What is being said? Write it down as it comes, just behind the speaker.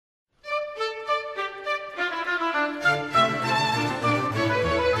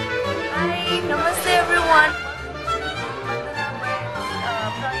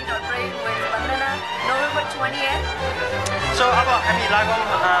लागौँ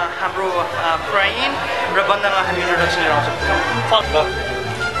हाम्रो प्रवीण र बन्दनालाई हामी इन्ट्रोडक्सन लिएर आउँछौँ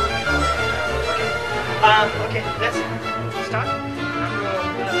ओके लेट्स स्टार्ट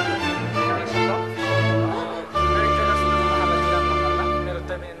हाम्रो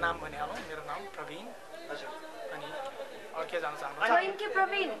नाम भनिहालौँ मेरो नाम प्रवीण हजुर अनि अरू के जान्न चाहनुहुन्छ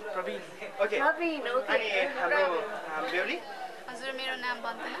प्रवीण ओके अनि हाम्रो बेहुली हजुर मेरो नाम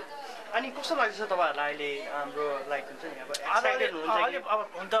बन्दना अनि कस्तो लाग्छ तपाईहरुलाई अहिले हाम्रो लाइक हुन्छ नि अब एक्साइटेड हुन्छ कि अब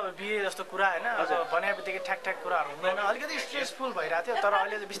हुन त बिहे जस्तो कुरा हैन अब भने बित्तिकै ठ्याक ठ्याक कुराहरु हुँदैन अलिकति स्ट्रेसफुल भइराथ्यो तर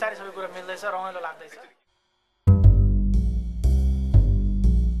अहिले चाहिँ बिस्तारै सबै कुरा मिल्दैछ रमाइलो लाग्दैछ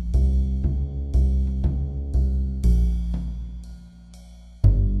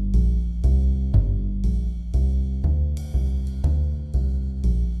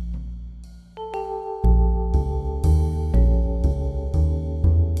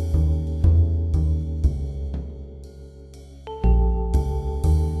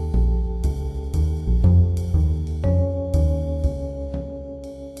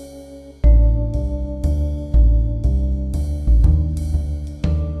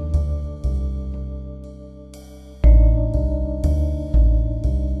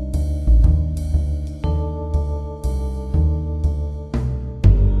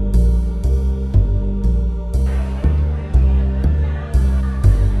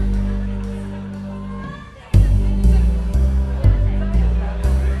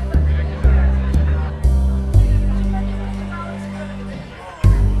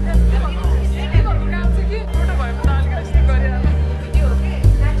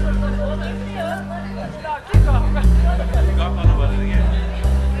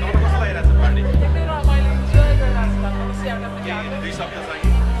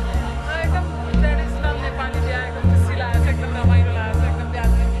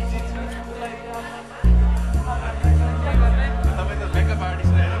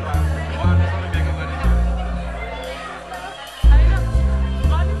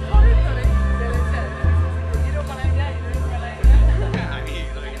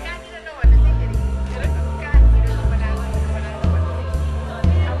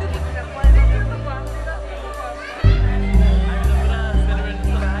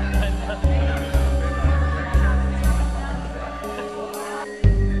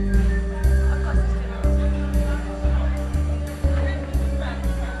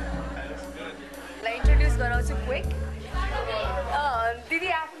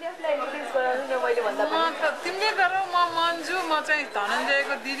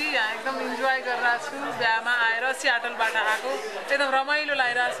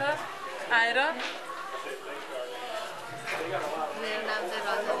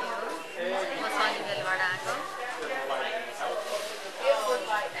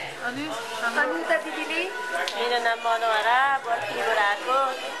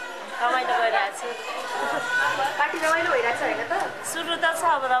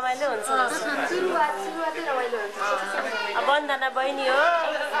बन्दना बहिनी हो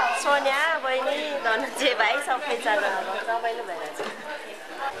सोनिया बहिनी धनञ्जय भाइ सबैजना रमाइलो भइरहेछ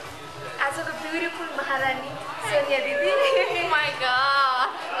आजको ब्युटिफुल महारानी सोनिया दिदी माय गॉड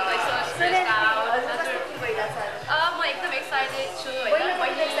सोनिया म एकदम एक्साइटेड छु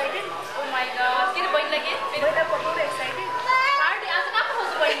बहिनी एक्साइटेड ओ माय गॉड किन बहिनी लागि बहिनी पक्कै एक्साइटेड पार्टी आज कहाँ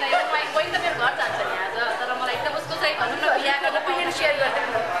पाउँछु बहिनीलाई ओ माय बहिनी त मेरो घर जान्छ नि आज तर मलाई एकदम उसको चाहिँ भनौँ न बिहा गर्न ओपिनियन सेयर गर्दैन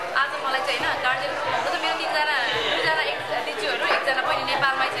आज मलाई चाहिँ हैन गार्जियन मेरो दुईजना दिदीहरू एकजना बहिनी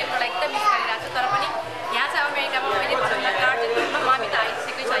नेपालमै चाहिँ मलाई एकदम मिस गरिरहेको छु तर पनि यहाँ चाहिँ अमेरिकामा मैले भनौँ न गार्जियन मम्मी त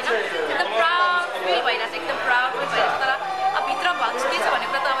आइसकेकै छैन एकदम प्राउड फिल भइरहेको छ एकदम प्राउड फिल भइरहेको छ तर अब भित्र भएको के छ भन्ने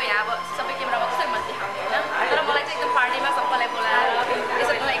कुरा त अब यहाँ अब सबै क्यामेरामा कसरी मैले देखाउने होइन तर मलाई चाहिँ एकदम पार्टीमा सबैलाई बोलाएर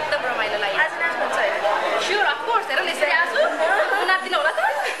यसरी मलाई एकदम रमाइलो लाग्यो आज नाच हुन्छ हैन स्योर अफ कोर्स हेर यसरी आज नाच्दिन होला त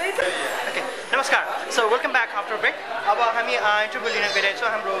ओके नमस्कार so welcome back after brake अब हामी इन्टरभ्यू लिन गइरहेछौँ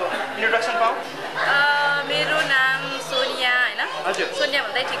हाम्रो इन्ट्रोडक्सन पाऊँ मेरो नाम सोनिया हैन सोनिया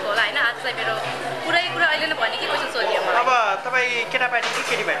भन्दै ठिक होला हैन आज चाहिँ मेरो पुरै कुरा अहिले नै भने के क्वेसन सोनिया अब तपाईँ केटापार्टी कि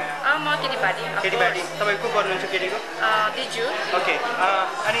केटीपार्टी म केटीपार्टी तपाईँ को गर्नुहुन्छ केटीको दिजु ओके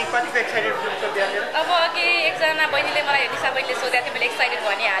अनि कतिको एक्साइटेड हुनुहुन्छ बिहा लिएर अब अघि एकजना बहिनीले मलाई निशा बहिनीले सोधेको थियो मैले एक्साइटेड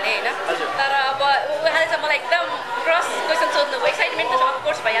भनिहालेँ हैन तर अब उहाँले चाहिँ मलाई एकदम क्रस क्वेसन सोध्नुभयो एक्साइटमेन्ट त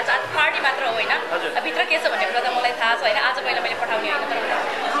अफकोर्स भइहाल्छ आज पार्टी मात्र हो होइन भित्र के छ भन्ने कुरा त मलाई थाहा छ होइन आज पहिला मैले पठाउने होइन तर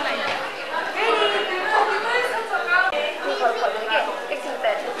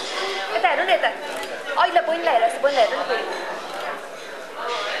यता हेर्नु न यता अहिले बहिनीलाई हेरेर बहिनीलाई हेर्नु न फेरि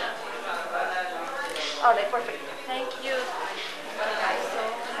all right perfect thank you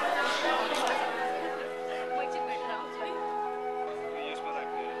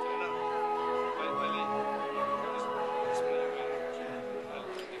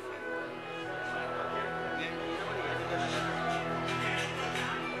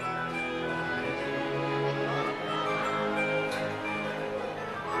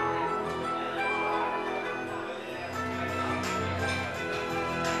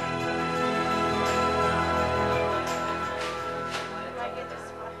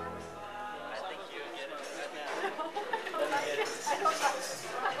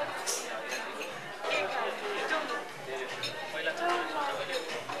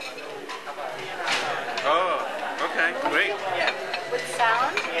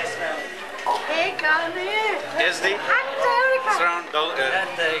Is the surround go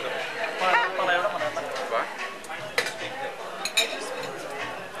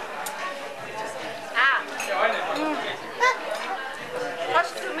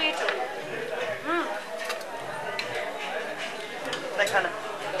First tomato. खाना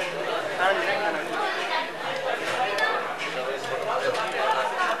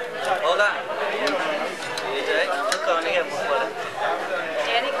होला ये चाहिँ सुकाउने क्या मुखबाट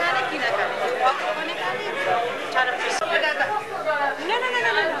Any kind of kina kani. Chana fish. No.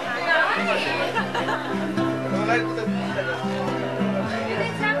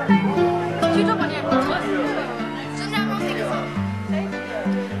 छिटो पनि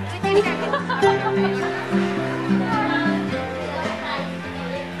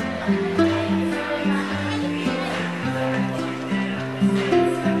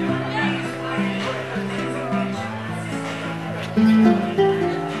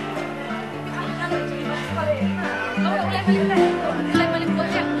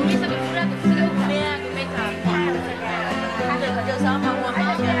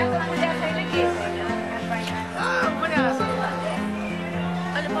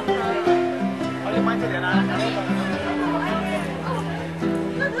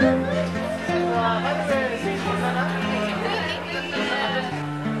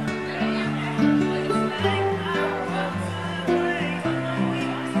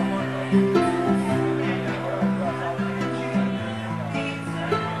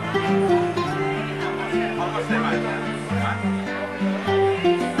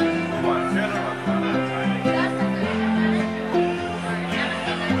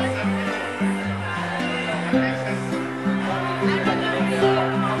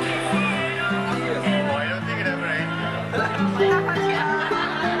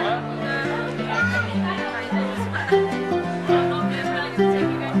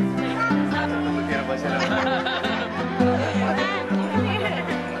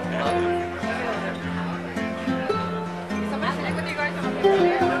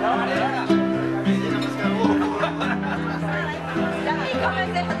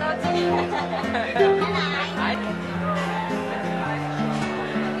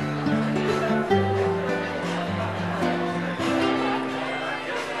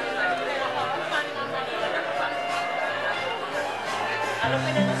Ano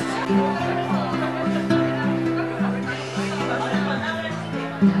pinag